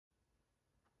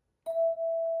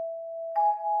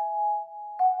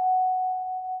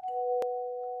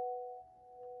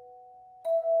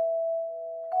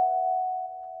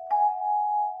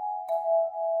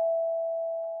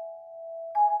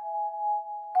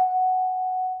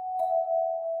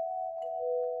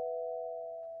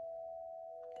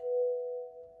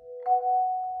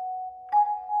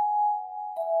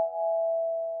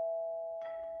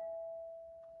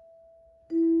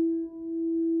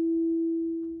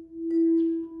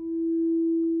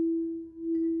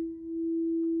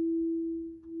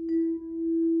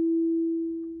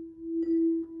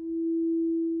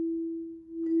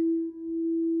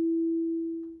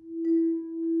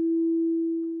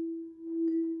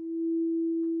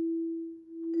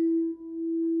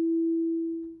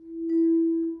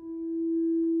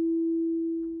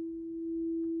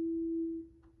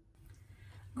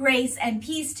Grace and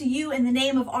peace to you in the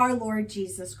name of our Lord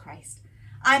Jesus Christ.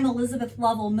 I'm Elizabeth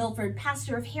Lovell Milford,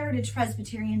 pastor of Heritage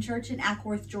Presbyterian Church in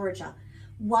Ackworth, Georgia.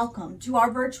 Welcome to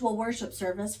our virtual worship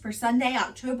service for Sunday,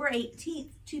 October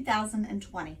 18th,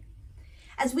 2020.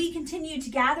 As we continue to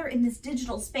gather in this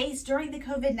digital space during the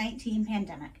COVID-19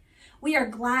 pandemic, we are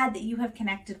glad that you have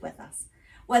connected with us.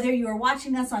 Whether you are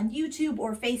watching us on YouTube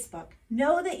or Facebook,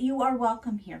 know that you are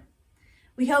welcome here.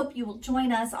 We hope you will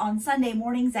join us on Sunday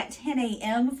mornings at 10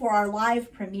 a.m. for our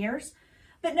live premieres,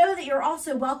 but know that you're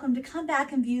also welcome to come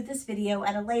back and view this video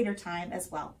at a later time as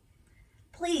well.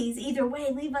 Please, either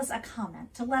way, leave us a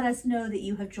comment to let us know that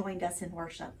you have joined us in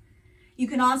worship. You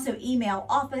can also email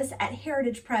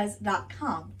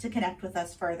office@heritagepres.com to connect with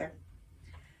us further.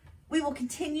 We will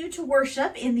continue to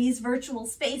worship in these virtual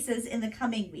spaces in the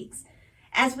coming weeks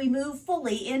as we move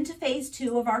fully into phase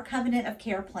 2 of our Covenant of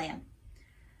Care plan.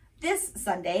 This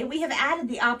Sunday, we have added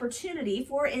the opportunity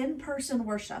for in-person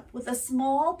worship with a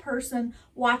small person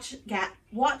watch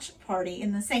party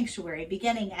in the sanctuary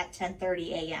beginning at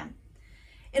 10:30 a.m.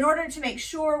 In order to make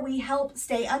sure we help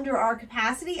stay under our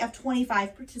capacity of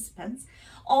 25 participants,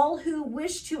 all who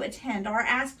wish to attend are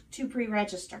asked to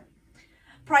pre-register.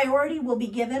 Priority will be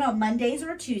given on Mondays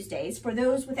or Tuesdays for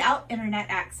those without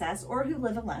internet access or who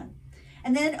live alone.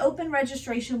 And then open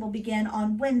registration will begin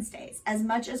on Wednesdays, as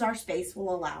much as our space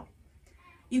will allow.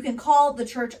 You can call the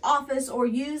church office or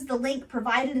use the link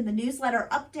provided in the newsletter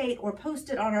update or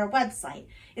posted on our website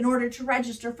in order to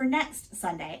register for next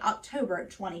Sunday, October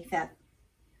 25th.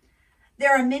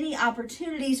 There are many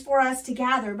opportunities for us to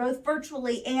gather, both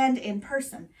virtually and in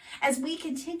person, as we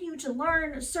continue to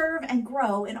learn, serve, and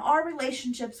grow in our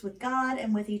relationships with God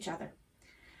and with each other.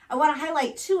 I want to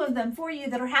highlight 2 of them for you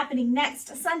that are happening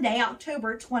next Sunday,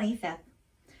 October 25th.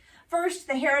 First,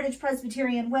 the Heritage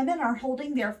Presbyterian women are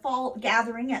holding their fall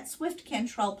gathering at Swift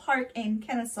Cantrell Park in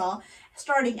Kennesaw,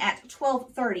 starting at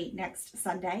 12:30 next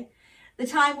Sunday. The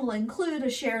time will include a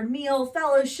shared meal,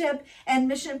 fellowship, and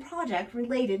mission project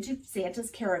related to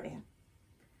Santa's Caravan.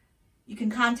 You can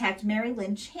contact Mary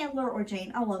Lynn Chandler or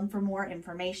Jane Ullum for more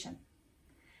information.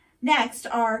 Next,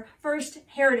 our first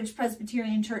Heritage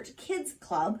Presbyterian Church Kids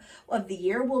Club of the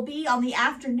year will be on the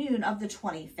afternoon of the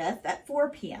 25th at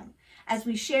 4 p.m. as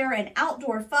we share in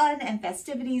outdoor fun and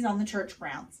festivities on the church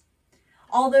grounds.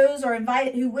 All those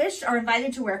who wish are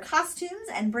invited to wear costumes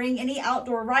and bring any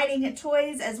outdoor riding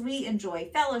toys as we enjoy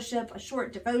fellowship, a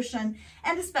short devotion,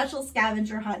 and a special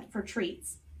scavenger hunt for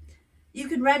treats. You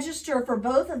can register for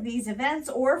both of these events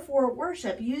or for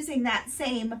worship using that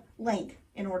same link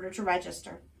in order to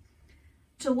register.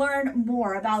 To learn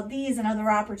more about these and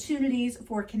other opportunities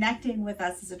for connecting with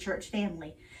us as a church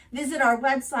family, visit our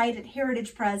website at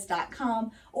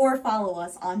heritagepres.com or follow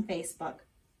us on Facebook.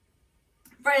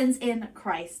 Friends in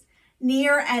Christ,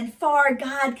 near and far,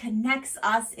 God connects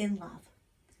us in love.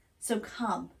 So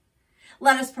come,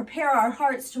 let us prepare our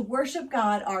hearts to worship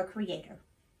God, our Creator.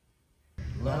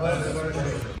 Let us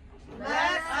worship.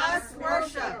 Let us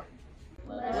worship.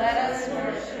 Let us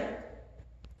worship.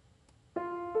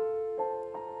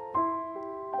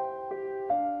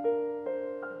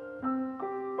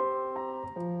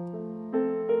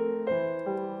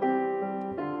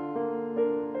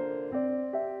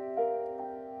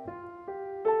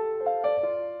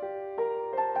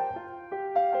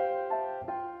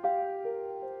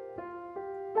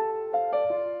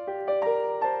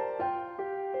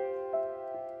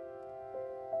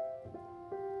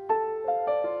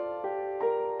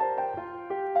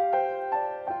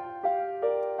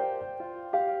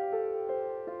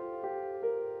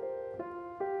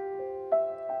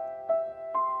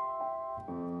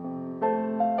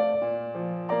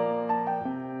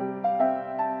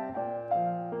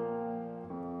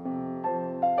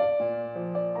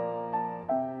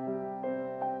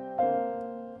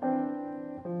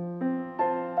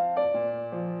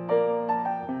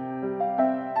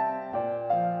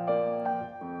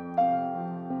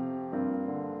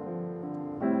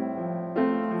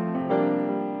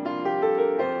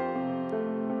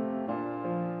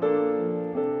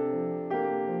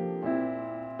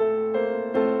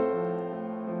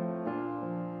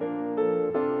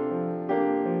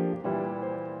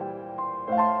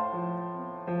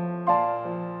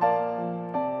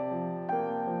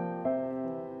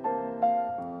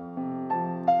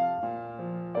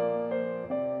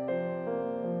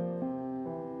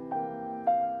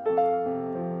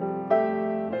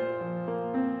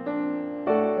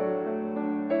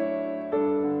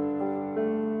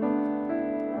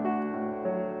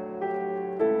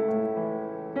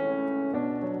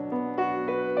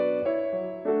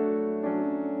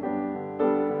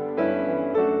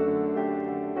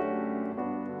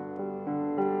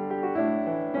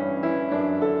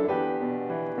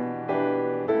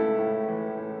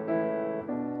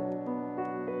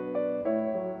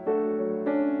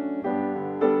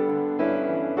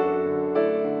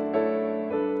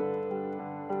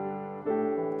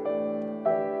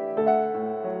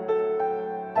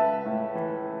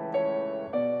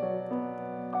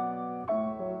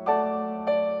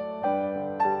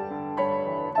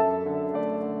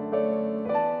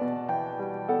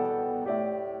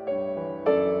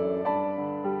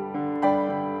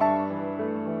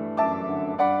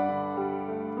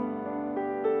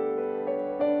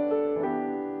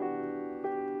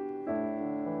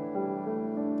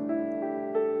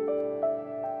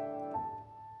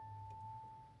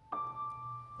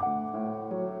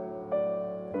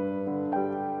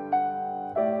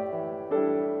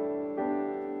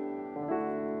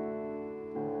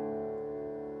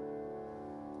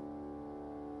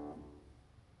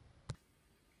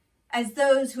 As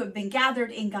those who have been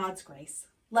gathered in God's grace,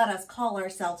 let us call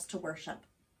ourselves to worship.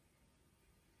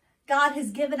 God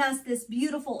has given us this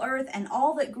beautiful earth and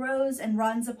all that grows and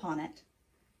runs upon it.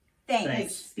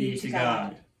 Thanks be to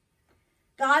God.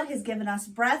 God has given us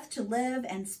breath to live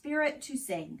and spirit to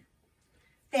sing.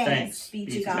 Thanks be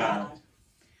to God.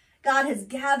 God has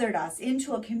gathered us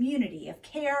into a community of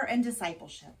care and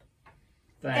discipleship.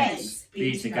 Thanks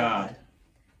be to God.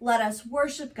 Let us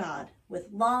worship God with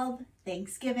love,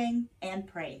 thanksgiving, and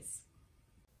praise.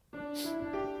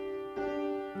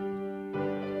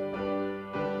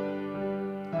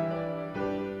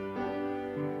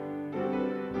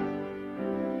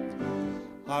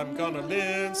 I'm gonna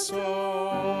live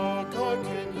so God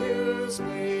can use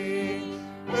me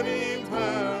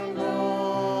anywhere,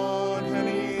 Lord,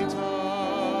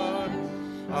 anytime.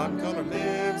 I'm gonna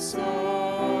live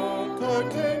so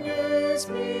God can use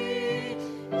me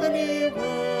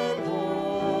anywhere,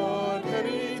 Lord,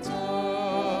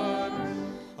 anytime.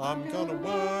 I'm gonna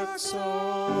work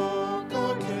so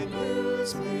God can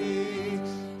use me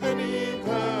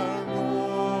anywhere,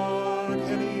 Lord,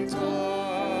 anytime.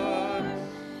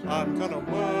 I'm gonna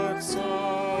work so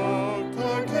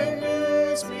God can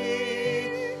use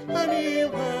me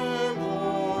anywhere,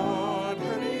 Lord,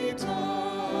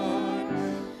 anytime.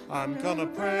 I'm gonna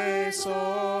pray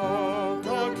so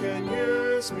God can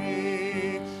use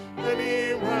me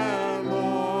anywhere,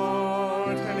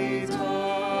 Lord,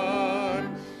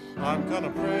 anytime. I'm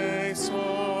gonna pray so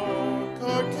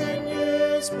God can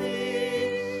use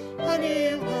me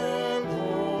anywhere,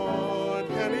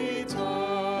 Lord,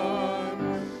 anytime.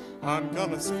 I'm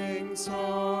gonna sing so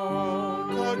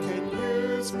God can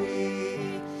use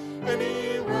me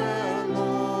anywhere,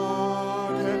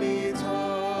 Lord,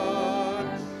 anytime.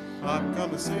 I'm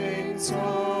gonna sing so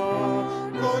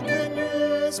God can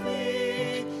use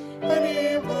me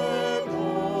anywhere,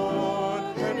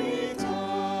 Lord, anytime.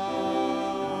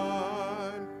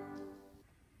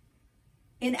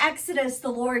 In Exodus, the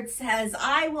Lord says,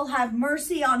 I will have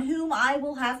mercy on whom I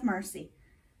will have mercy,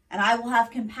 and I will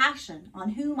have compassion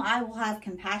on whom I will have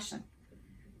compassion.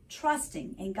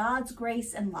 Trusting in God's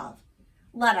grace and love,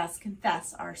 let us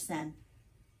confess our sin.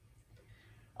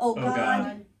 O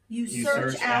God, you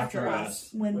search after us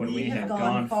when we have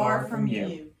gone far from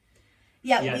you.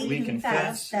 Yet we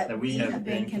confess that we have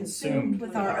been consumed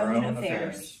with our own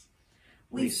affairs.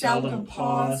 We seldom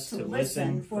pause to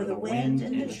listen for the wind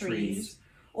in the trees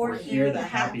or hear the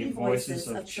happy voices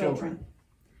of children.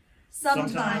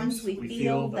 Sometimes we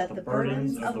feel that the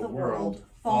burdens of the world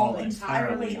fall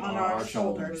entirely on our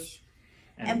shoulders,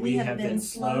 and we have been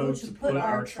slow to put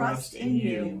our trust in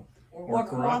you or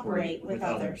cooperate with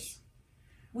others.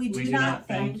 We do not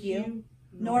thank you,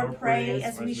 nor pray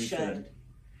as we should.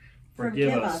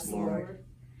 Forgive us, Lord.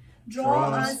 Draw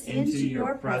us into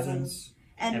your presence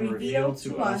and reveal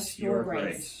to us your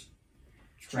grace.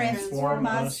 Transform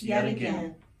us yet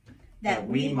again, that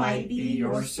we might be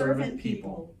your servant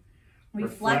people,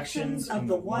 reflections of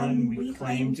the one we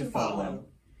claim to follow.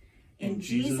 In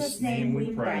Jesus' name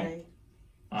we pray.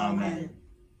 Amen.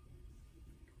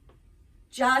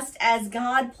 Just as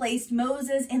God placed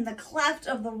Moses in the cleft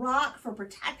of the rock for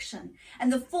protection,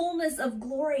 and the fullness of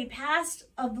glory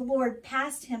of the Lord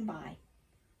passed him by,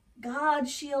 God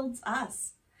shields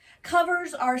us,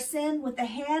 covers our sin with the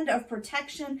hand of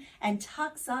protection, and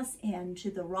tucks us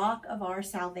into the rock of our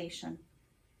salvation.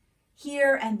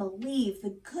 Hear and believe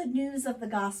the good news of the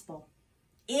gospel.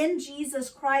 In Jesus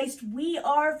Christ, we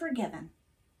are forgiven.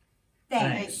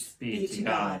 Thanks be to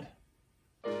God.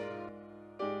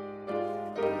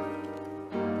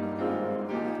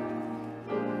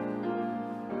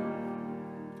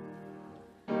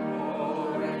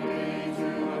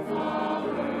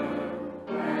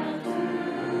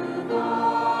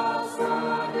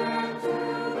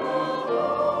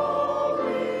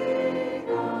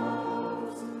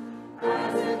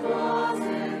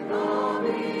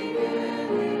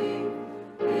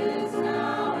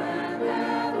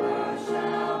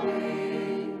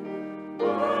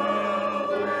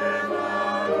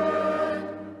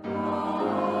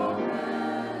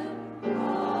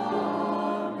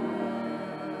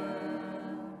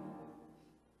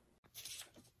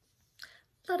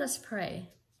 Let us pray.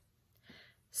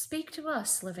 Speak to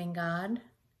us, living God,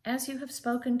 as you have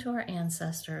spoken to our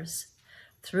ancestors,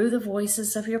 through the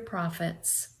voices of your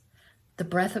prophets, the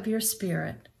breath of your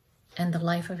Spirit, and the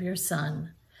life of your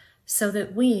Son, so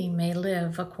that we may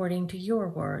live according to your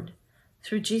word,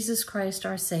 through Jesus Christ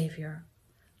our Savior.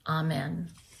 Amen.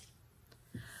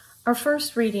 Our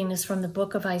first reading is from the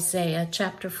book of Isaiah,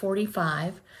 chapter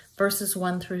 45, verses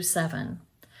 1 through 7.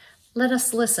 Let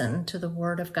us listen to the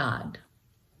word of God.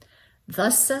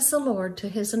 Thus says the Lord to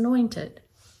his anointed,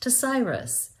 to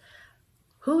Cyrus,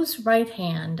 whose right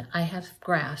hand I have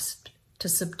grasped to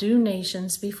subdue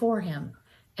nations before him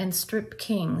and strip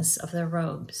kings of their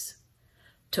robes,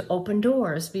 to open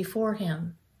doors before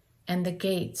him, and the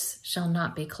gates shall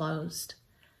not be closed.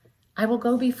 I will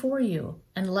go before you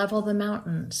and level the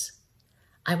mountains.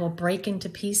 I will break into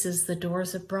pieces the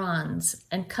doors of bronze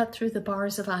and cut through the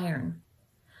bars of iron.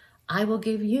 I will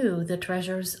give you the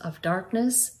treasures of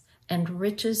darkness and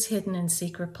riches hidden in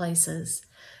secret places,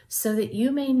 so that you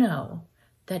may know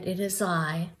that it is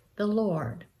I, the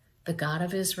Lord, the God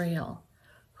of Israel,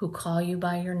 who call you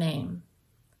by your name.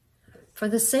 For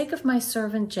the sake of my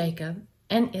servant Jacob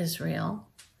and Israel,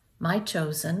 my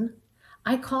chosen,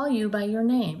 I call you by your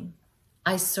name.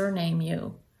 I surname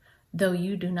you, though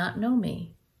you do not know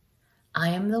me. I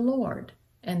am the Lord,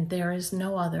 and there is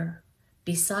no other.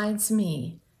 Besides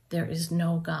me, there is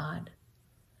no God.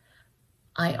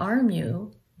 I arm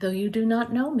you, though you do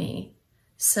not know me,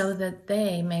 so that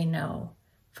they may know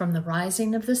from the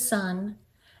rising of the sun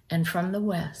and from the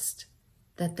west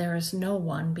that there is no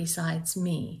one besides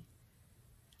me.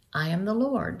 I am the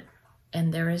Lord,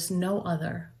 and there is no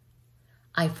other.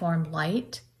 I form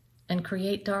light and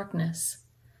create darkness.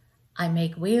 I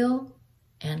make weal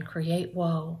and create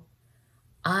woe.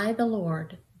 I, the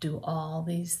Lord, do all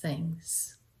these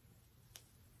things.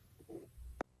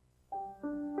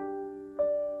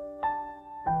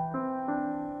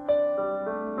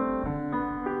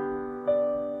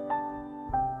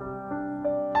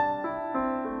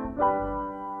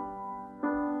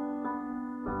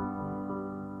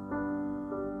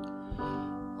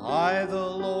 I, the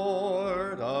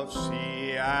Lord of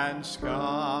sea and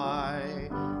sky,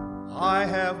 I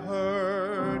have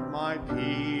heard my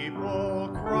people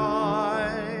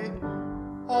cry,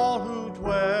 all who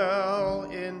dwell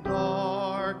in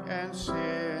dark and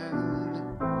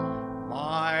sin,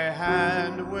 my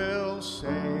hand will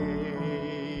save.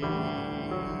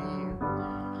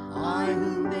 I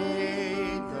who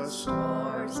made the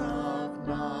stars of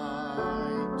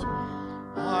night,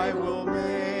 I will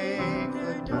make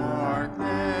the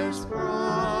darkness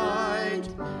bright.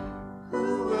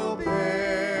 Who will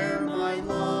bear my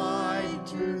light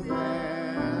to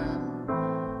them?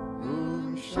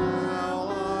 Whom shall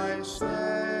I send?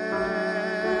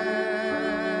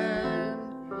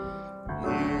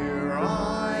 Here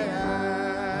I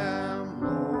am,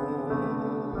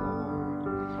 Lord.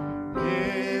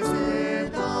 Is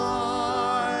it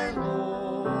I,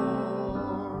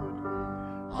 Lord?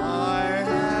 I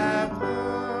have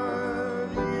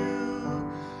heard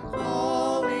you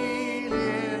calling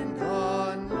in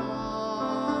the night.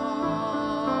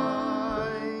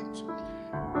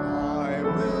 I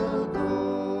will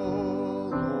go,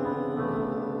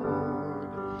 Lord,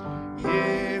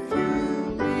 if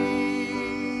you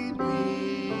lead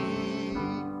me.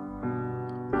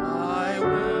 I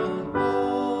will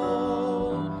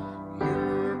hold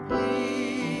your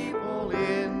people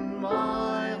in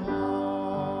my heart.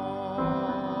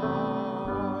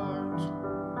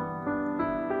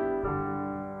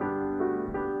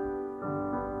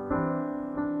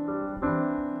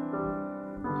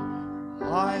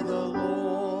 I, the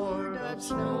Lord of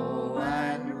snow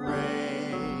and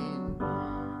rain,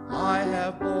 I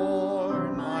have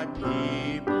borne my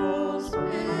people's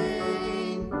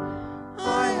pain.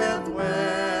 I have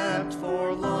wept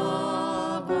for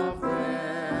love of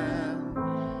them.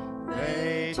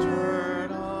 They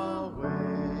turn away.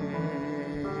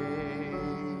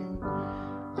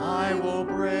 I will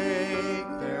break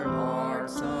their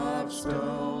hearts of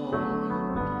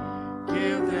stone,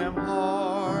 give them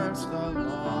hearts the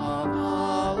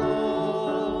love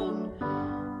alone.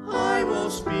 I will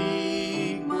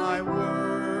speak my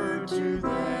word to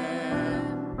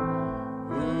them.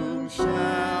 Whom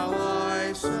shall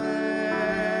I send?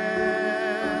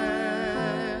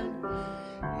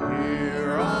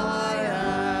 Here I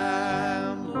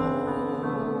am,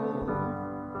 Lord.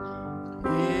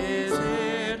 Is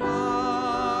it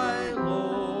I,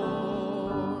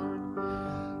 Lord?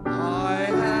 I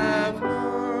have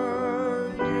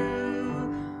heard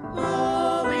you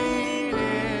calling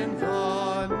in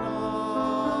the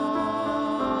night.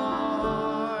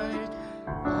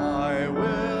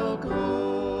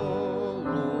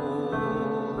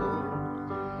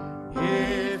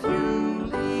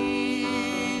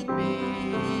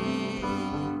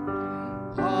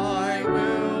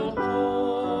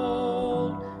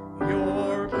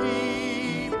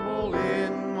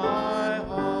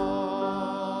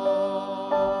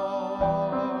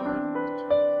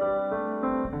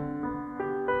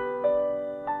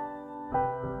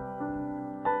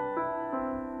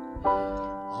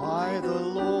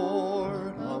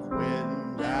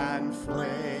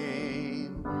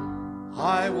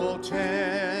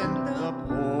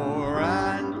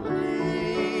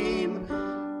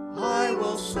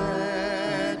 will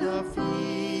set a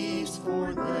feast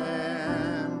for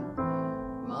them.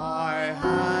 My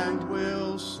hand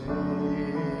will say,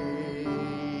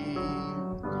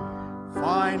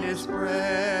 finest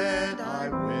bread I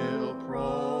will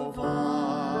provide,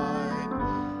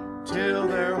 till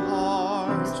their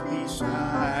hearts be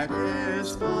satisfied.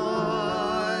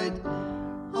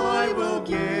 I will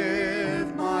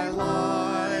give my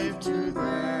life to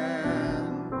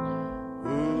them.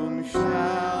 Whom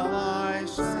shall I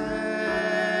send?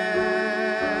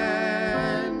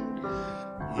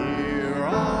 Here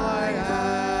I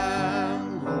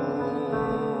am,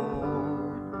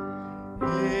 Lord.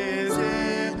 Is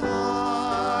it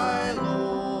I,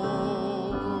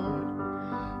 Lord?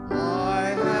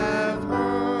 I have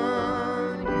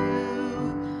heard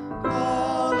you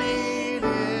calling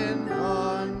in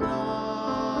the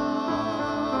night.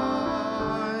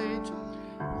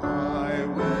 I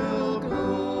will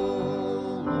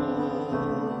go,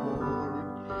 Lord,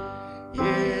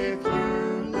 if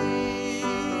you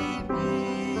lead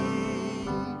me.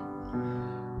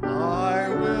 I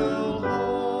will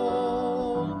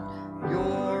hold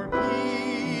your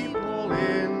people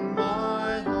in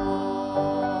my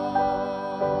heart.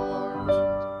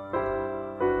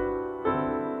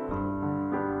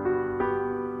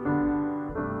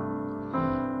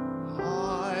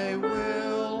 I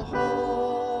will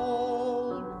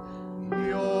hold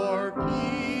your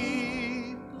people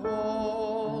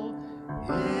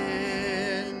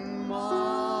in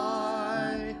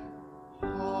my heart.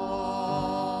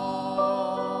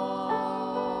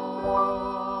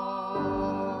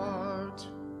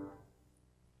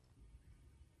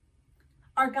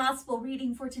 Our gospel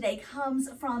reading for today comes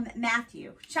from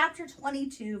Matthew, chapter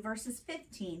 22, verses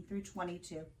 15 through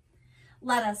 22.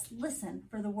 Let us listen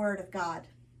for the word of God.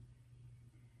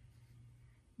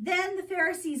 Then the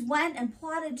Pharisees went and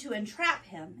plotted to entrap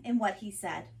him in what he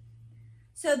said.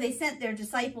 So they sent their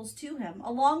disciples to him,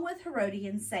 along with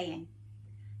Herodians, saying,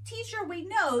 Teacher, we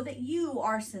know that you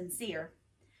are sincere,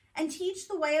 and teach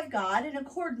the way of God in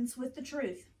accordance with the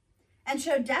truth, and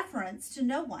show deference to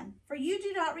no one, for you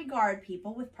do not regard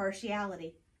people with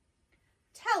partiality.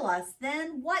 Tell us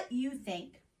then what you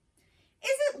think.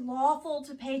 Is it lawful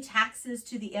to pay taxes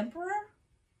to the emperor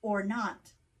or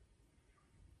not?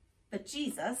 But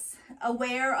Jesus,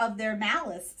 aware of their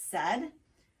malice, said,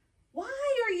 Why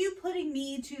are you putting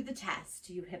me to the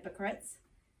test, you hypocrites?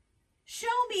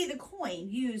 Show me the coin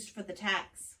used for the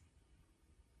tax.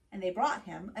 And they brought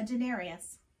him a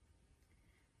denarius.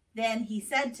 Then he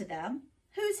said to them,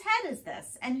 Whose head is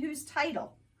this, and whose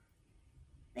title?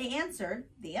 They answered,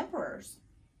 The emperor's.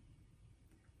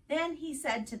 Then he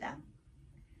said to them,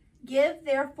 Give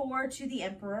therefore to the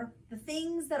emperor the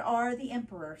things that are the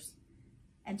emperor's,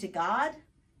 and to God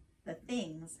the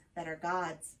things that are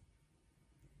God's.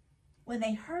 When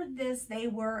they heard this, they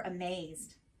were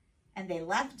amazed, and they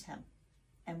left him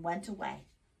and went away.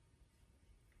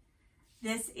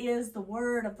 This is the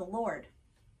word of the Lord.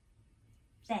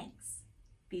 Thanks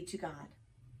be to God.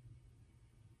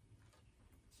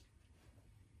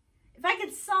 If I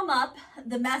could sum up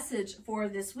the message for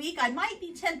this week, I might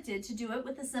be tempted to do it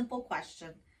with a simple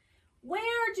question.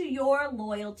 Where do your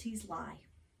loyalties lie?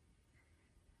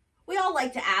 We all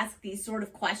like to ask these sort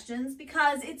of questions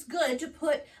because it's good to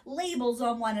put labels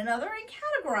on one another and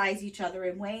categorize each other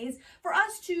in ways for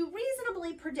us to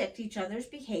reasonably predict each other's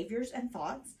behaviors and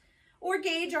thoughts, or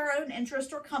gauge our own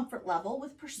interest or comfort level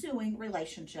with pursuing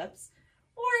relationships,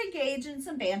 or engage in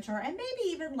some banter and maybe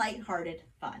even lighthearted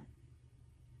fun.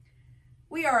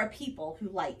 We are a people who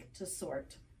like to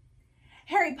sort.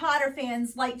 Harry Potter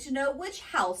fans like to know which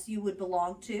house you would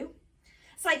belong to.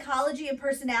 Psychology and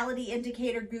personality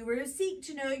indicator gurus seek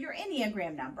to know your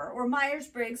Enneagram number or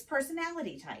Myers-Briggs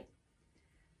personality type.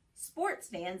 Sports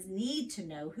fans need to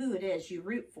know who it is you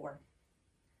root for.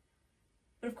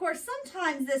 But of course,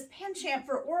 sometimes this penchant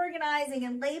for organizing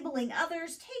and labeling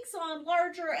others takes on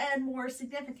larger and more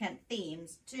significant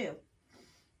themes too.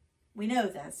 We know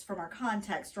this from our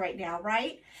context right now,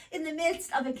 right? In the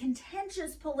midst of a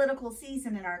contentious political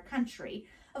season in our country,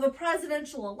 of a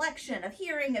presidential election, of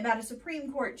hearing about a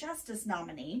Supreme Court justice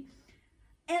nominee,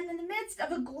 and in the midst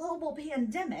of a global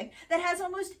pandemic that has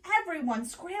almost everyone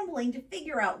scrambling to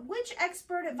figure out which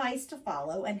expert advice to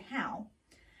follow and how,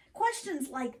 questions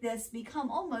like this become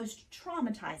almost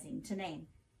traumatizing to name.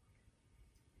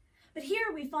 But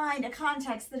here we find a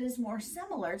context that is more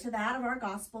similar to that of our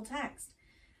gospel text.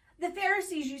 The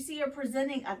Pharisees, you see, are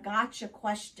presenting a gotcha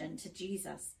question to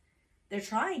Jesus. They're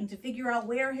trying to figure out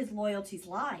where his loyalties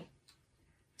lie.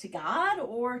 To God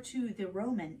or to the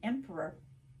Roman emperor?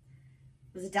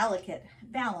 It was a delicate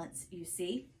balance, you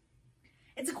see.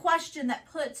 It's a question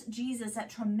that puts Jesus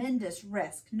at tremendous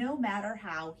risk, no matter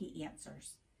how he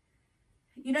answers.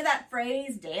 You know that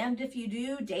phrase, damned if you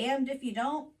do, damned if you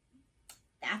don't?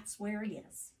 That's where he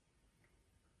is.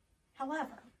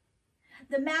 However,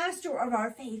 the master of our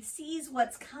faith sees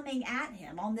what's coming at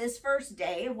him on this first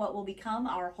day of what will become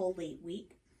our Holy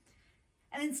Week,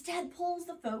 and instead pulls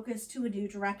the focus to a new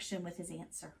direction with his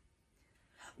answer.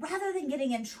 Rather than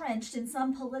getting entrenched in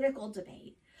some political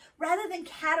debate, rather than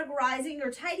categorizing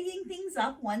or tidying things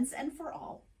up once and for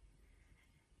all,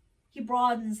 he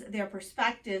broadens their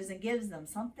perspectives and gives them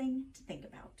something to think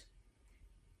about.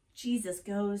 Jesus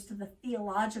goes to the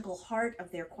theological heart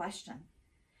of their question,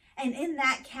 and in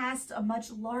that casts a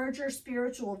much larger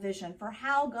spiritual vision for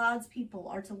how God's people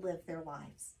are to live their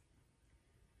lives.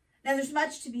 Now, there's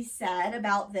much to be said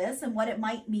about this and what it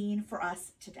might mean for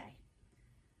us today.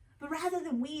 But rather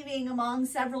than weaving among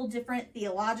several different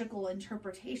theological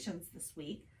interpretations this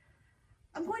week,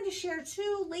 I'm going to share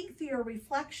two lengthier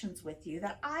reflections with you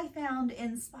that I found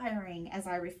inspiring as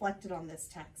I reflected on this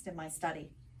text in my study.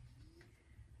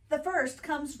 The first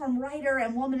comes from writer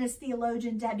and womanist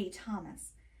theologian Debie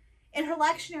Thomas. In her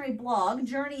lectionary blog,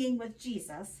 Journeying with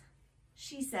Jesus,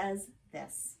 she says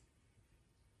this: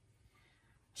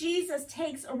 Jesus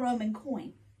takes a Roman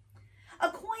coin, a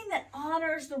coin that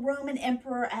honors the Roman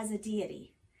emperor as a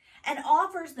deity, and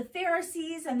offers the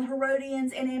Pharisees and the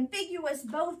Herodians an ambiguous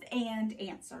both-and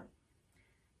answer.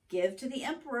 Give to the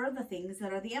emperor the things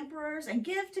that are the emperor's, and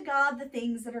give to God the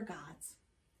things that are God's.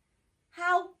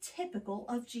 How typical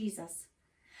of Jesus,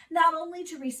 not only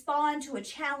to respond to a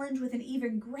challenge with an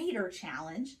even greater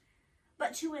challenge,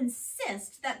 but to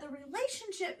insist that the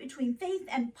relationship between faith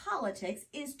and politics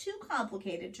is too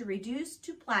complicated to reduce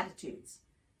to platitudes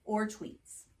or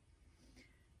tweets.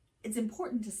 It's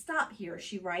important to stop here,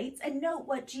 she writes, and note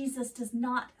what Jesus does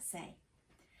not say.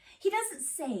 He doesn't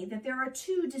say that there are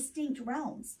two distinct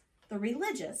realms, the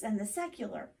religious and the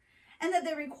secular, and that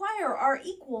they require our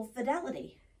equal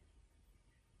fidelity.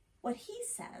 What he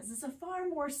says is a far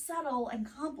more subtle and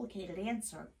complicated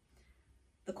answer.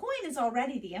 The coin is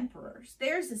already the emperor's.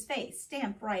 There's his face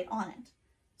stamped right on it,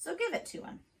 so give it to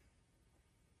him.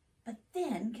 But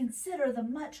then consider the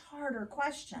much harder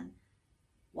question: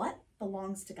 what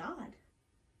belongs to God?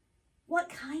 What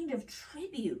kind of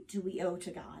tribute do we owe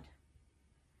to God?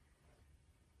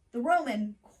 The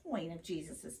Roman coin of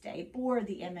Jesus' day bore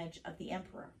the image of the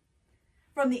emperor.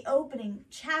 From the opening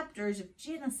chapters of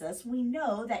Genesis, we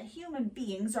know that human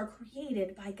beings are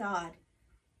created by God.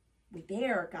 We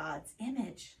bear God's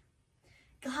image.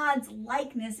 God's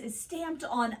likeness is stamped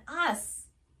on us.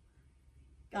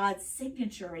 God's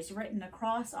signature is written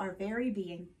across our very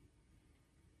being,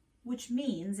 which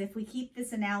means, if we keep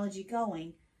this analogy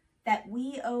going, that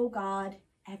we owe God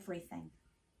everything,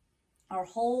 our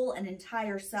whole and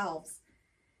entire selves,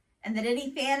 and that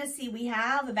any fantasy we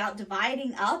have about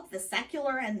dividing up the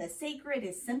secular and the sacred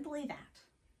is simply that,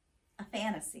 a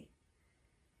fantasy.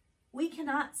 We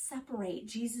cannot separate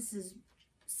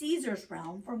Caesar's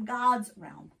realm from God's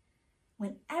realm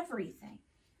when everything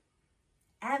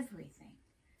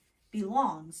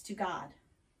belongs to God.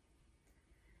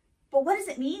 But what does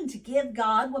it mean to give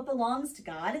God what belongs to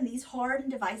God in these hard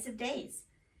and divisive days?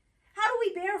 How do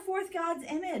we bear forth God's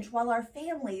image while our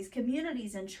families,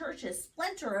 communities, and churches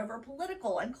splinter over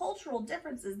political and cultural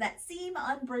differences that seem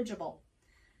unbridgeable?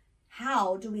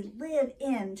 How do we live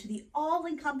into the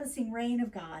all-encompassing reign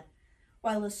of God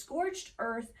while a scorched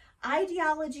earth,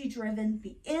 ideology-driven,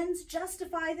 the ends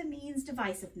justify the means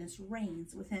divisiveness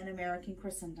reigns within American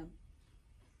Christendom?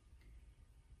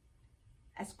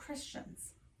 As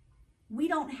Christians, we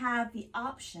don't have the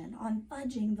option on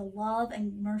fudging the love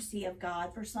and mercy of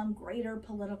God for some greater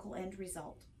political end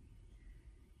result.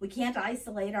 We can't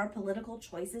isolate our political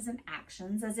choices and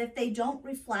actions as if they don't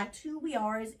reflect who we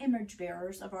are as image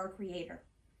bearers of our Creator.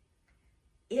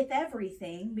 If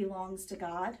everything belongs to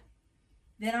God,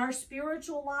 then our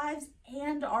spiritual lives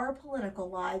and our political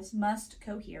lives must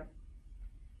cohere.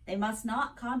 They must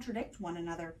not contradict one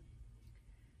another.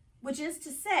 Which is to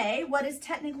say, what is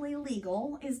technically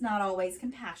legal is not always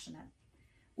compassionate.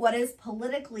 What is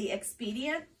politically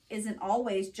expedient isn't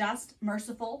always just,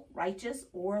 merciful, righteous,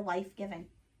 or life-giving.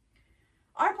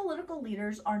 Our political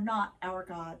leaders are not our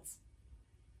gods.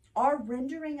 Our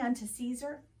rendering unto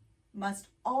Caesar must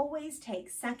always take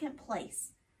second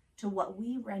place to what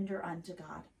we render unto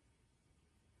God.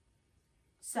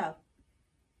 So,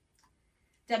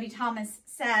 Debie Thomas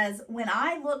says, when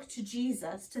I look to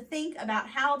Jesus to think about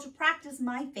how to practice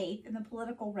my faith in the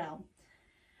political realm,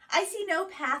 I see no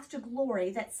path to glory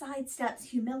that sidesteps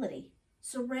humility,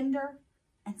 surrender,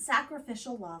 and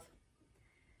sacrificial love.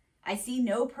 I see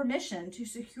no permission to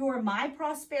secure my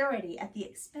prosperity at the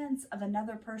expense of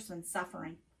another person's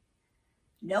suffering.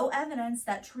 No evidence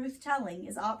that truth-telling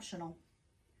is optional.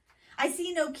 I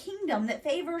see no kingdom that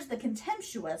favors the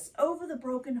contemptuous over the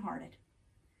brokenhearted,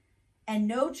 and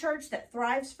no church that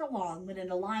thrives for long when it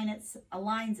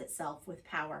aligns itself with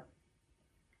power.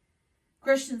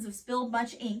 Christians have spilled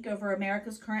much ink over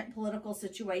America's current political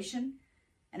situation,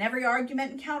 and every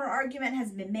argument and counter-argument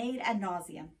has been made ad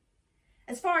nauseum.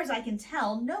 As far as I can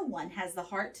tell, no one has the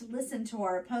heart to listen to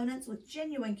our opponents with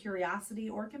genuine curiosity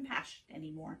or compassion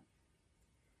anymore.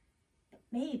 But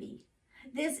maybe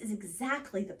this is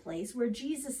exactly the place where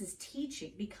Jesus'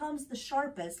 teaching becomes the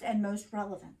sharpest and most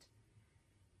relevant.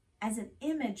 As an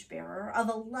image bearer of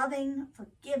a loving,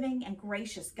 forgiving, and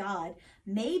gracious God,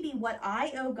 maybe what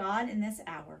I owe God in this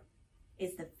hour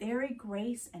is the very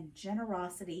grace and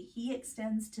generosity he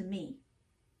extends to me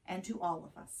and to all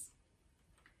of us.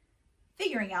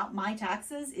 Figuring out my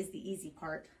taxes is the easy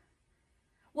part.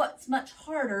 What's much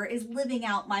harder is living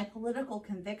out my political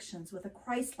convictions with a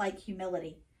Christ-like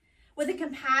humility, with a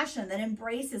compassion that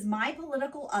embraces my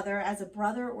political other as a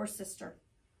brother or sister.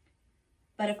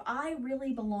 But if I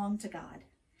really belong to God,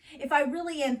 if I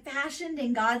really am fashioned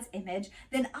in God's image,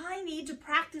 then I need to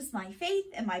practice my faith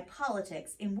and my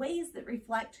politics in ways that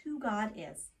reflect who God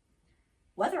is,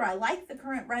 whether I like the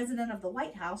current resident of the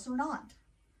White House or not.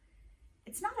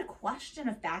 It's not a question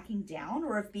of backing down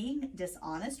or of being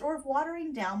dishonest or of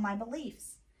watering down my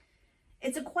beliefs.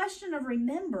 It's a question of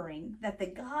remembering that the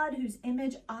God whose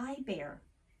image I bear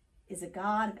is a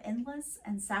God of endless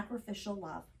and sacrificial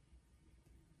love.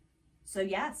 So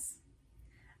yes,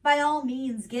 by all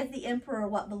means, give the emperor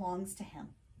what belongs to him.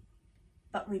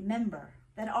 But remember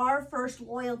that our first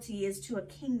loyalty is to a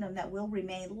kingdom that will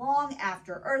remain long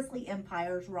after earthly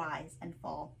empires rise and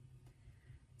fall.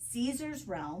 Caesar's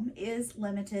realm is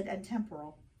limited and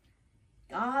temporal.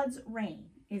 God's reign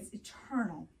is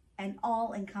eternal and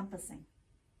all-encompassing.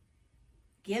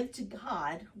 Give to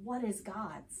God what is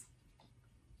God's.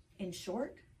 In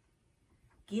short,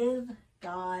 give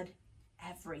God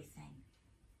everything.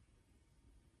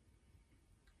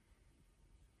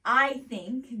 I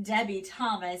think Debbie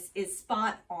Thomas is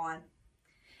spot on.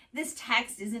 This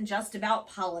text isn't just about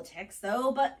politics,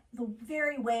 though, but the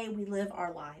very way we live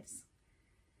our lives.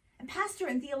 And pastor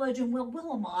and theologian Will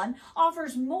Willimon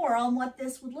offers more on what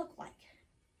this would look like.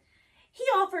 He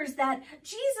offers that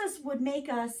Jesus would make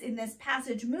us, in this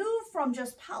passage, move from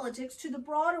just politics to the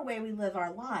broader way we live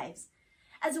our lives,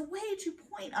 as a way to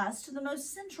point us to the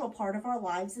most central part of our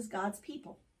lives as God's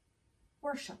people,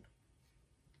 worship.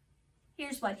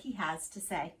 Here's what he has to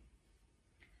say.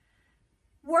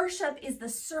 Worship is the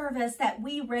service that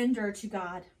we render to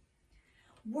God.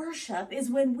 Worship is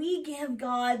when we give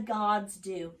God God's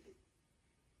due.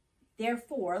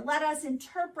 Therefore, let us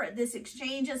interpret this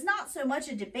exchange as not so much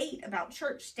a debate about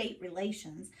church-state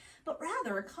relations, but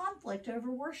rather a conflict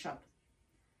over worship.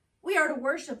 We are to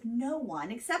worship no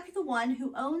one except the one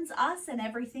who owns us and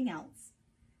everything else.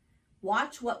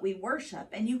 Watch what we worship,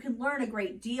 and you can learn a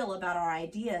great deal about our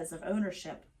ideas of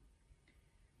ownership.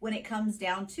 When it comes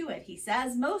down to it, he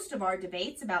says, most of our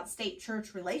debates about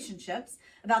state-church relationships,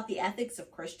 about the ethics of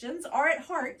Christians, are at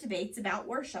heart debates about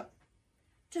worship.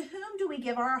 To whom do we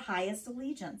give our highest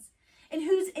allegiance? In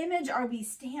whose image are we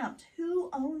stamped? Who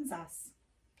owns us?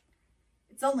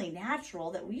 It's only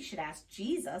natural that we should ask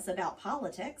Jesus about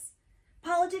politics.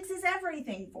 Politics is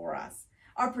everything for us.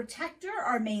 Our protector,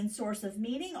 our main source of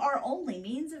meaning, our only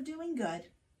means of doing good.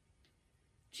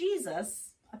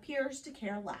 Jesus appears to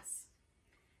care less.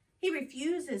 He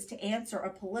refuses to answer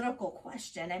a political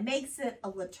question and makes it a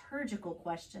liturgical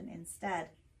question instead.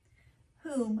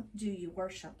 Whom do you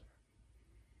worship?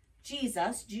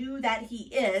 Jesus, Jew that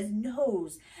he is,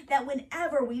 knows that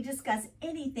whenever we discuss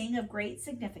anything of great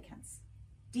significance,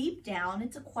 deep down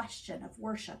it's a question of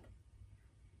worship,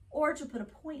 or to put a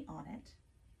point on it,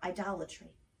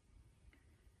 idolatry.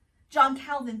 John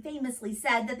Calvin famously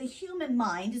said that the human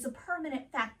mind is a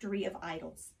permanent factory of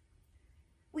idols.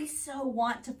 We so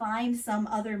want to find some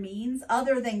other means,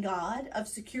 other than God, of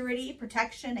security,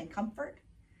 protection, and comfort.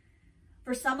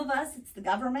 For some of us, it's the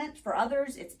government. For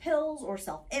others, it's pills or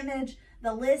self-image.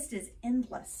 The list is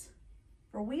endless,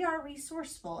 for we are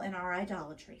resourceful in our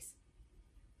idolatries.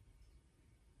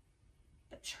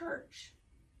 But church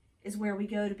is where we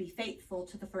go to be faithful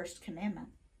to the first commandment.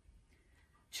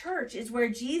 Church is where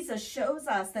Jesus shows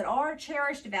us that our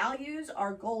cherished values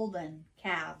are golden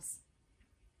calves.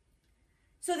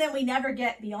 So then we never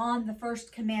get beyond the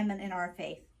first commandment in our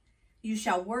faith. You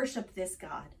shall worship this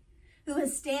God, who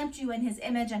has stamped you in his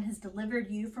image and has delivered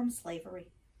you from slavery.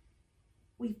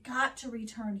 We've got to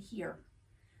return here,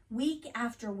 week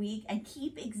after week and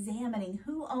keep examining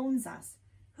who owns us,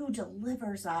 who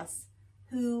delivers us,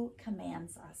 who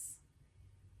commands us.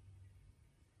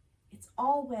 It's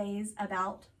always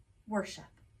about worship,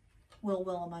 Will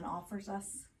Willimon offers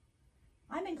us.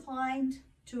 I'm inclined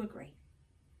to agree.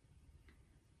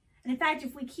 And in fact,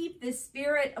 if we keep this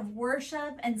spirit of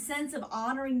worship and sense of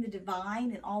honoring the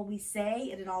divine in all we say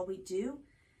and in all we do,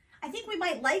 I think we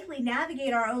might likely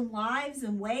navigate our own lives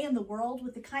and way in the world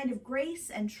with the kind of grace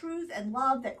and truth and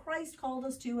love that Christ called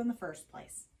us to in the first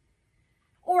place.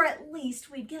 Or at least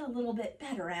we'd get a little bit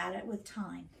better at it with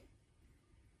time.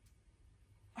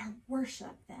 Our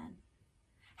worship, then,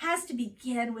 has to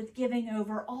begin with giving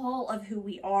over all of who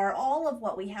we are, all of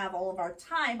what we have, all of our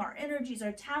time, our energies,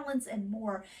 our talents, and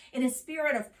more, in a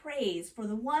spirit of praise for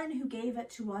the one who gave it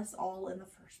to us all in the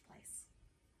first place.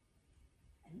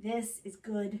 And this is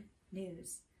good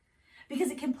news, because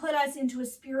it can put us into a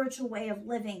spiritual way of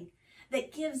living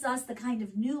that gives us the kind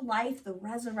of new life the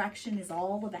resurrection is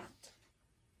all about.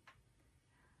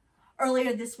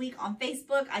 Earlier this week on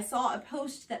Facebook, I saw a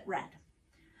post that read,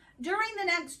 "During the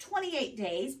next 28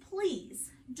 days,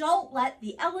 please don't let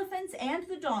the elephants and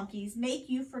the donkeys make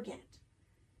you forget.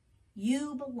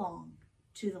 You belong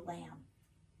to the Lamb."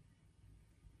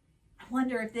 I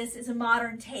wonder if this is a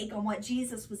modern take on what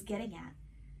Jesus was getting at.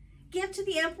 Give to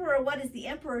the emperor what is the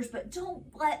emperor's, but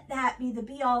don't let that be the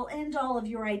be-all, end-all of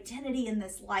your identity in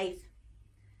this life.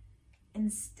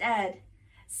 Instead,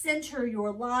 center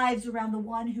your lives around the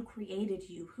one who created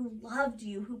you, who loved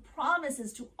you, who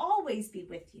promises to always be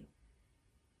with you.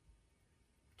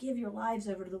 Give your lives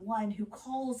over to the one who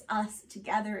calls us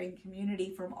together in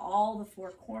community from all the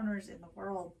four corners in the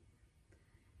world.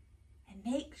 And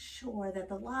make sure that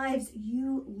the lives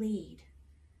you lead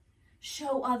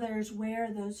show others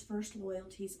where those first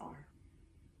loyalties are.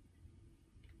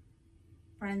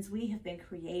 Friends, we have been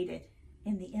created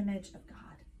in the image of God.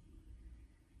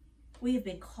 We have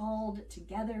been called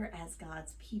together as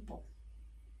God's people.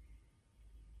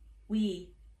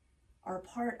 We are a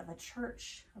part of a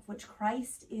church of which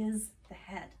Christ is the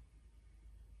head.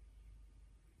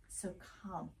 So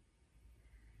come,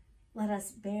 let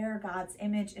us bear God's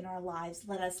image in our lives.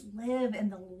 Let us live in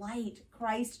the light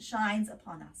Christ shines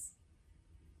upon us.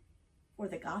 For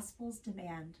the Gospels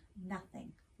demand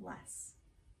nothing less.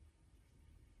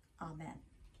 Amen.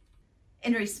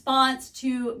 In response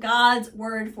to God's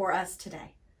word for us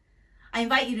today, I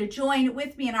invite you to join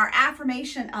with me in our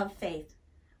affirmation of faith,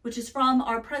 which is from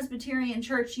our Presbyterian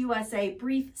Church USA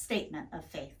brief statement of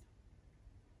faith.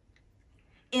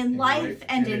 In life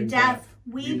and in death,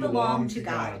 we belong to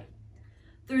God.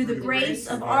 Through the grace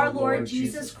of our Lord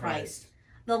Jesus Christ,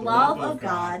 the love of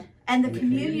God, and the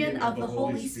communion of the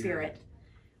Holy Spirit,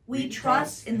 we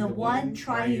trust in the one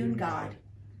triune God,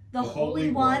 the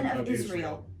Holy One of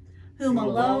Israel, whom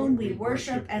alone we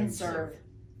worship and serve.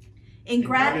 In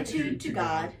gratitude to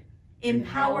God,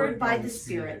 empowered by the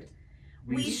Spirit,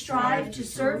 we strive to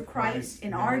serve Christ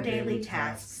in our daily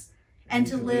tasks and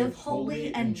to live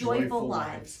holy and joyful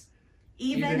lives,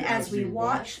 even as we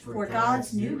watch for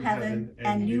God's new heaven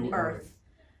and new earth,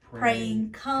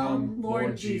 praying, "Come,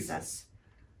 Lord Jesus."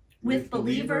 With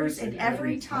believers in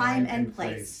every time and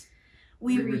place,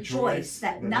 we rejoice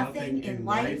that nothing in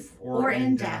life or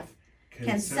in death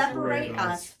can separate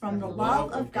us from the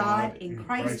love of God in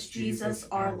Christ Jesus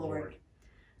our Lord.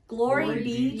 Glory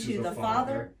be to the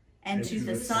Father, and to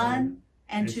the Son,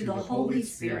 and to the Holy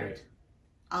Spirit.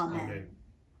 Amen.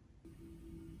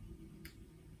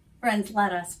 Friends,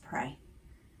 let us pray.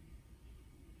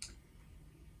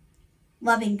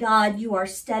 Loving God, you are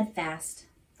steadfast,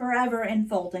 forever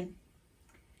enfolding.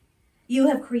 You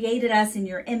have created us in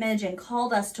your image and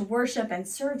called us to worship and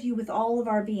serve you with all of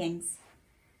our beings.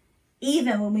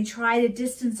 Even when we try to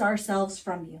distance ourselves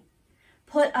from you,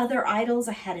 put other idols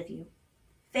ahead of you,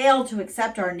 fail to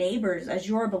accept our neighbors as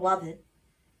your beloved,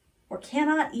 or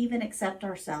cannot even accept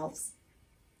ourselves,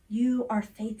 you are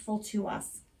faithful to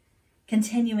us,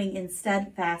 continuing in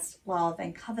steadfast love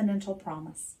and covenantal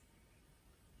promise.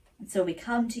 And so we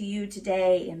come to you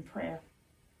today in prayer.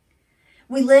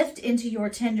 We lift into your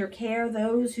tender care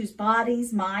those whose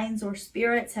bodies, minds, or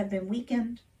spirits have been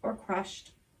weakened or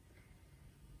crushed.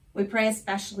 We pray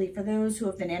especially for those who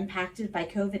have been impacted by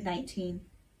COVID-19,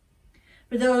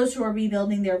 for those who are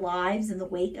rebuilding their lives in the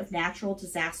wake of natural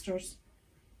disasters,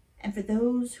 and for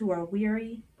those who are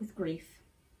weary with grief.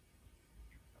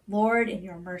 Lord, in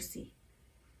your mercy,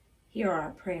 hear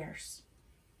our prayers.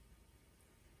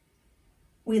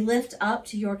 We lift up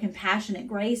to your compassionate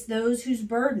grace those whose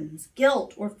burdens,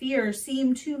 guilt, or fears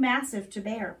seem too massive to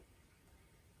bear.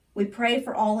 We pray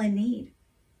for all in need,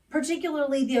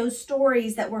 particularly those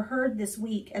stories that were heard this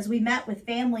week as we met with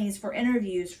families for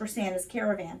interviews for Santa's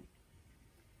Caravan.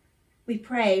 We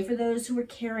pray for those who are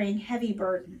carrying heavy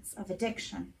burdens of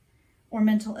addiction or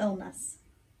mental illness,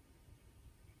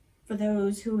 for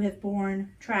those who have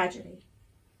borne tragedy.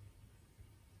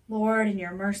 Lord, in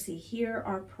your mercy, hear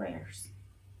our prayers.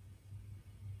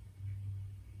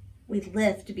 We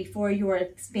lift before your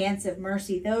expansive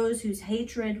mercy those whose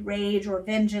hatred, rage, or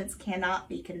vengeance cannot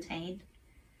be contained.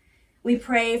 We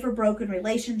pray for broken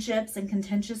relationships and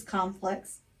contentious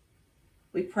conflicts.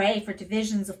 We pray for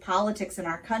divisions of politics in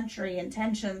our country and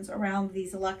tensions around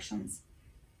these elections.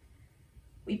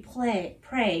 We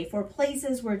pray for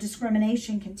places where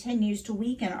discrimination continues to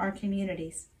weaken our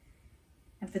communities,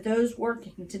 and for those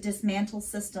working to dismantle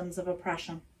systems of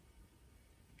oppression.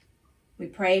 We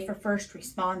pray for first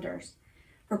responders,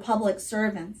 for public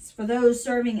servants, for those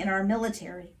serving in our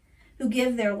military, who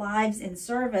give their lives in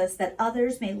service that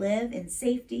others may live in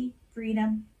safety,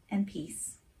 freedom, and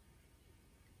peace.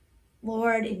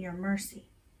 Lord, in your mercy,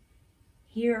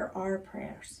 hear our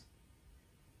prayers.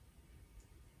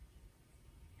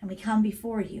 And we come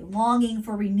before you, longing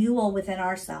for renewal within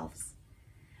ourselves.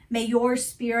 May your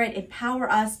Spirit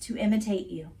empower us to imitate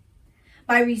you,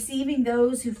 by receiving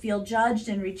those who feel judged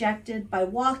and rejected, by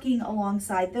walking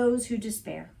alongside those who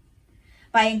despair,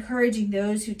 by encouraging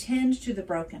those who tend to the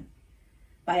broken,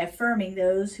 by affirming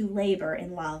those who labor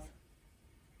in love.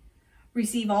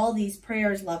 Receive all these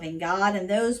prayers, loving God, and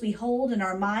those we hold in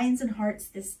our minds and hearts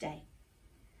this day.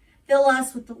 Fill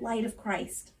us with the light of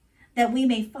Christ, that we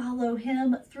may follow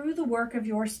him through the work of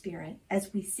your Spirit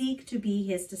as we seek to be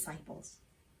his disciples.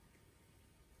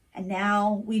 And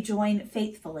now we join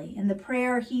faithfully in the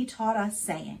prayer he taught us,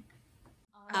 saying,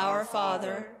 Our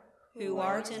Father, who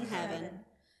art in heaven,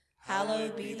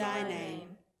 hallowed be thy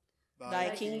name. Thy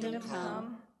kingdom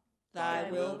come, thy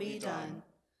will be done,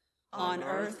 on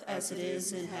earth as it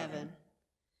is in heaven.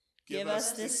 Give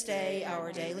us this day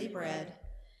our daily bread,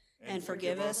 and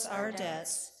forgive us our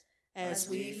debts, as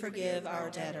we forgive our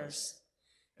debtors.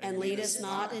 And lead us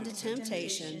not into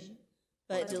temptation,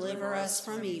 but deliver us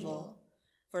from evil.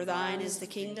 For thine is the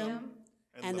kingdom,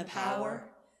 and the power,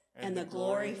 and the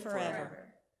glory forever.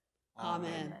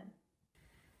 Amen.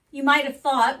 You might have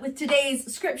thought, with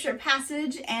today's scripture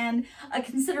passage and a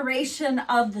consideration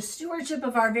of the stewardship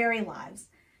of our very lives,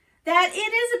 that it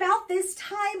is about this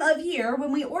time of year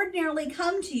when we ordinarily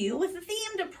come to you with a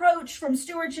themed approach from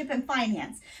stewardship and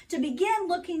finance to begin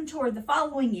looking toward the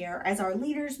following year as our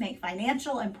leaders make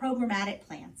financial and programmatic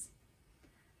plans.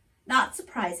 Not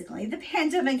surprisingly, the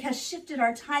pandemic has shifted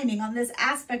our timing on this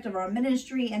aspect of our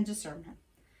ministry and discernment.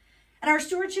 And our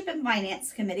Stewardship and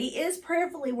Finance Committee is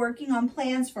prayerfully working on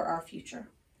plans for our future.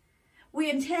 We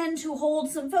intend to hold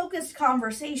some focused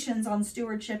conversations on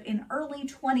stewardship in early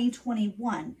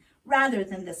 2021 rather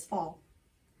than this fall.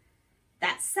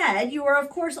 That said, you are of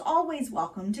course always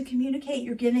welcome to communicate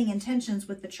your giving intentions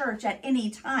with the church at any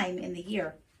time in the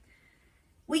year.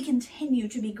 We continue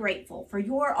to be grateful for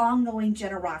your ongoing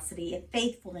generosity and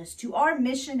faithfulness to our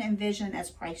mission and vision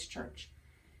as Christ Church.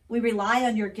 We rely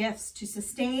on your gifts to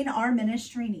sustain our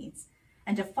ministry needs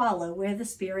and to follow where the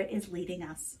Spirit is leading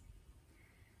us.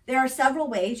 There are several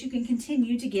ways you can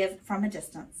continue to give from a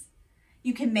distance.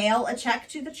 You can mail a check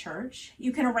to the church.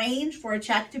 You can arrange for a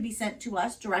check to be sent to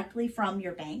us directly from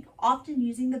your bank, often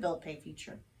using the bill pay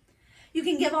feature. You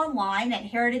can give online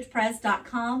at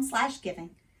heritagepres.com/giving.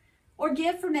 or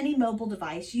give from any mobile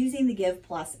device using the Give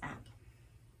Plus app.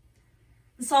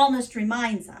 The psalmist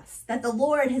reminds us that the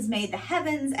Lord has made the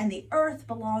heavens and the earth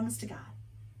belongs to God.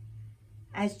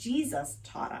 As Jesus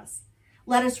taught us,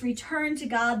 let us return to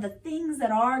God the things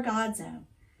that are God's own,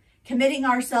 committing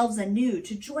ourselves anew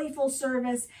to joyful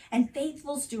service and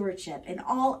faithful stewardship in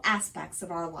all aspects of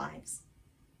our lives.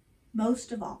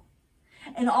 Most of all,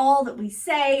 in all that we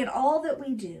say and all that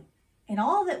we do, in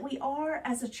all that we are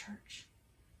as a church,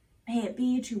 may it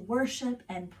be to worship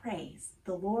and praise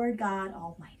the Lord God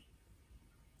Almighty.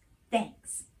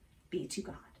 Thanks be to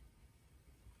God.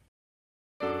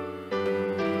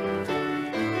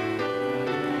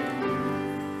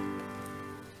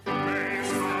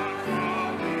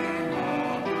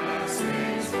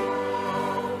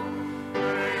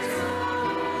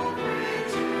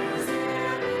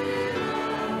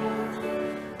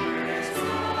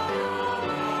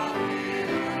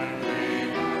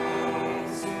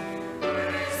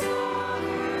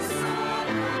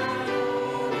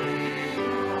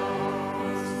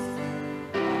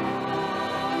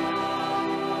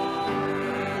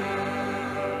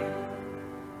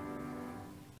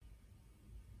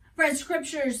 Friends,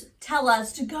 scriptures tell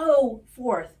us to go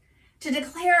forth, to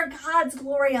declare God's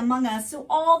glory among us so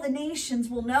all the nations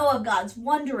will know of God's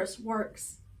wondrous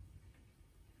works.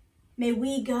 May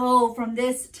we go from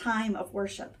this time of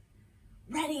worship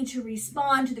ready to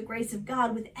respond to the grace of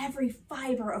God with every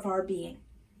fiber of our being.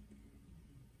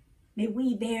 May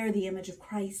we bear the image of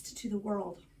Christ to the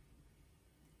world.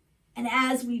 And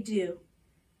as we do,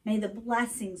 may the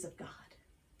blessings of God,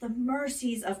 the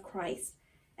mercies of Christ,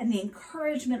 and the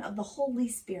encouragement of the Holy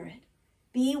Spirit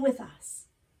be with us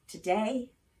today,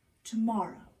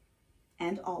 tomorrow,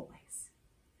 and always.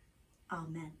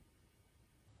 Amen.